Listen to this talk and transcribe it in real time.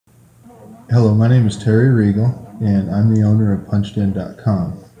Hello, my name is Terry Regal, and I'm the owner of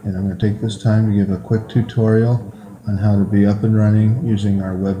punched-in.com, and I'm going to take this time to give a quick tutorial on how to be up and running using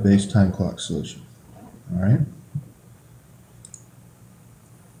our web-based time clock solution. Alright,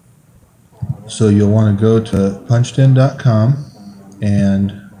 so you'll want to go to punched-in.com,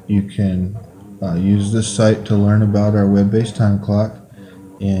 and you can use this site to learn about our web-based time clock,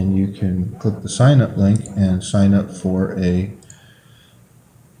 and you can click the sign up link and sign up for a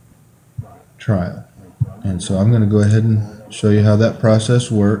trial. And so I'm going to go ahead and show you how that process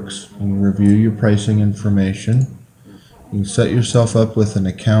works and review your pricing information. You can set yourself up with an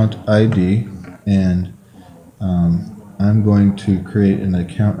account ID, and I'm going to create an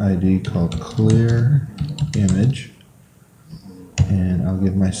account ID called Clear Image, and I'll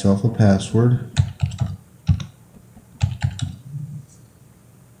give myself a password.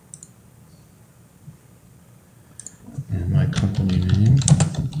 And my company name.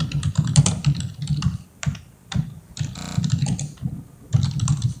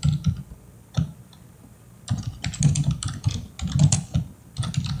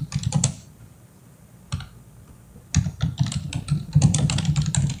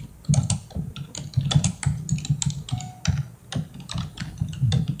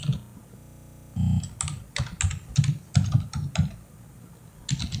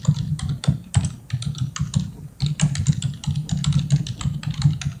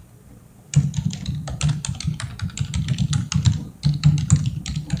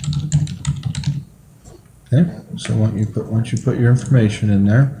 Okay, so once you put your information in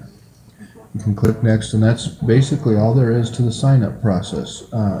there, you can click next, and that's basically all there is to the sign up process.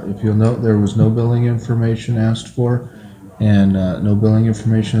 If you'll note, there was no billing information asked for, and no billing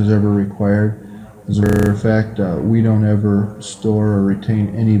information is ever required. As a matter of fact, we don't ever store or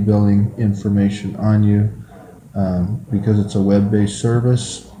retain any billing information on you because it's a web-based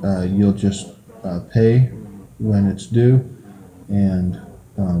service. You'll just pay when it's due, and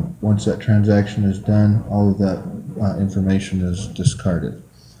once that transaction is done, all of that information is discarded.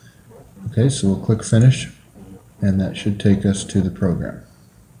 Okay, so we'll click Finish, and that should take us to the program.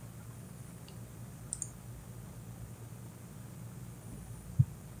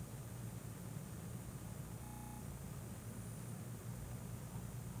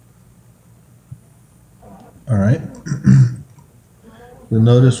 All right. You'll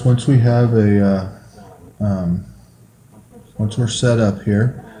notice once we have once we're set up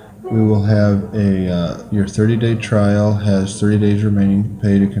here, we will have your 30-day trial has 30 days remaining to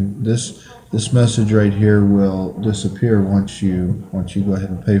pay. This message right here will disappear once you go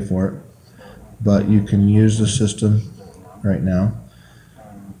ahead and pay for it, but you can use the system right now.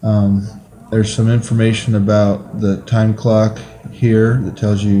 There's some information about the time clock here that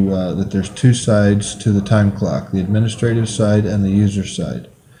tells you that there's two sides to the time clock: the administrative side and the user side.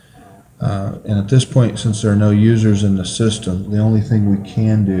 And at this point, since there are no users in the system, the only thing we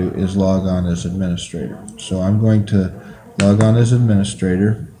can do is log on as administrator. So I'm going to log on as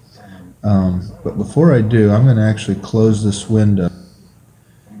administrator. But before I do, I'm going to actually close this window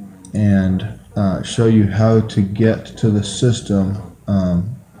and show you how to get to the system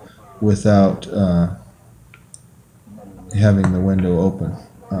without having the window open.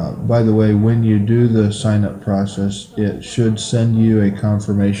 By the way, when you do the sign up process, it should send you a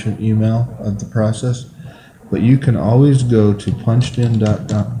confirmation email of the process, but you can always go to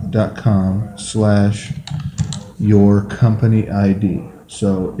punched-in.com/your company ID.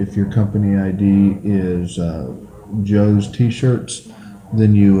 So if your company ID is Joe's T-shirts,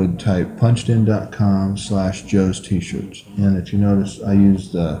 then you would type punched-in.com/Joe's T-shirts. And if you notice, I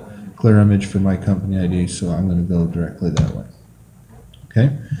used the Clear Image for my company ID, so I'm going to go directly that way. Okay,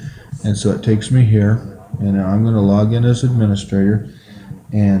 and so it takes me here, and now I'm going to log in as administrator,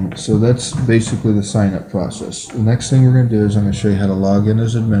 and so that's basically the sign up process. The next thing we're going to do is I'm going to show you how to log in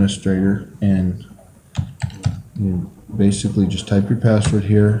as administrator, and you basically just type your password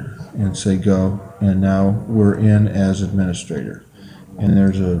here and say go, and now we're in as administrator. And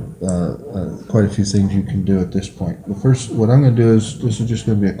there's quite a few things you can do at this point. What I'm going to do is, this is just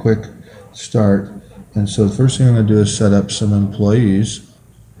going to be a quick start. And so the first thing I'm going to do is set up some employees,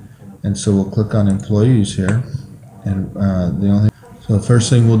 and so we'll click on employees here, and so the first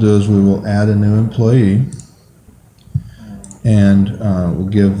thing we'll do is we will add a new employee, and we'll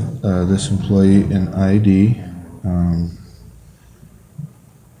give this employee an ID.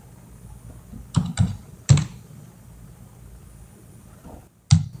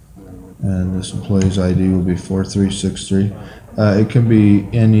 And this employee's ID will be 4363. It can be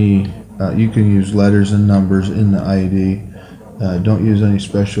any. You can use letters and numbers in the ID. Don't use any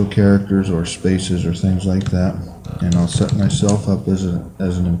special characters or spaces or things like that. and I'll set myself up as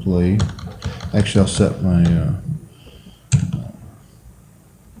an employee. Actually, I'll set my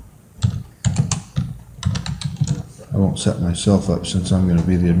I won't set myself up since I'm going to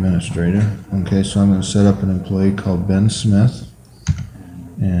be the administrator. Okay, so I'm going to set up an employee called Ben Smith,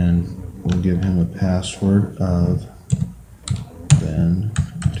 and we'll give him a password of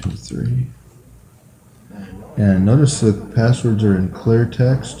Ben23. And notice the passwords are in clear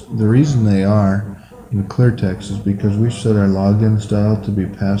text. The reason they are in clear text is because we've set our login style to be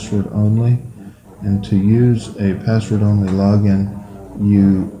password only, and to use a password only login,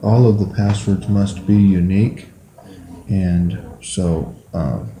 all of the passwords must be unique. And so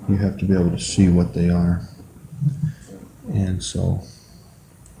you have to be able to see what they are. And so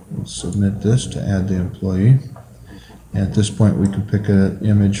we'll submit this to add the employee. And at this point we can pick an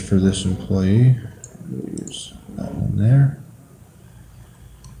image for this employee. We'll use that one there.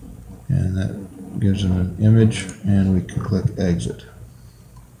 And that gives them an image, and we can click exit.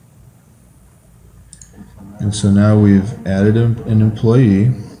 And so now we've added an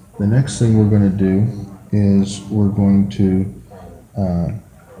employee. The next thing we're going to do is we're going to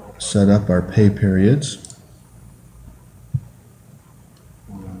set up our pay periods,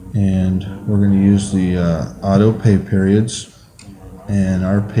 and we're going to use the auto pay periods, and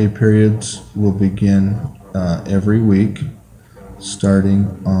our pay periods will begin every week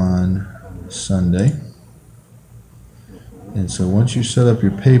starting on Sunday. And so once you set up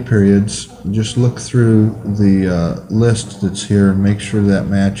your pay periods, just look through the list that's here and make sure that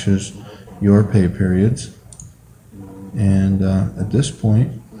matches your pay periods. And at this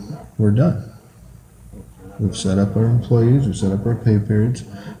point we're done. We've set up our employees, we've set up our pay periods.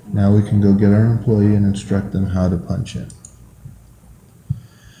 Now we can go get our employee and instruct them how to punch in.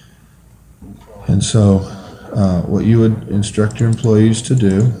 And so what you would instruct your employees to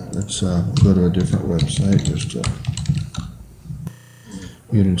do, let's go to a different website.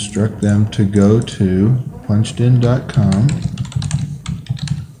 You'd instruct them to go to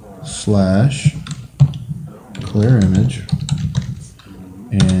punchedin.com/clear image,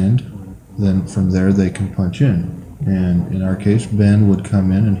 and then from there they can punch in. And in our case, Ben would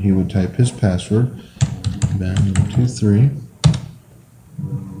come in and he would type his password, Ben23,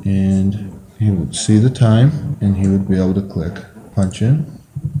 and he would see the time and he would be able to click punch in.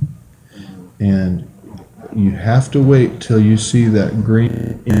 And you have to wait till you see that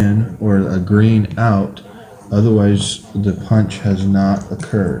green in or a green out, otherwise the punch has not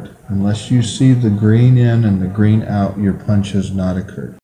occurred. Unless you see the green in and the green out, your punch has not occurred.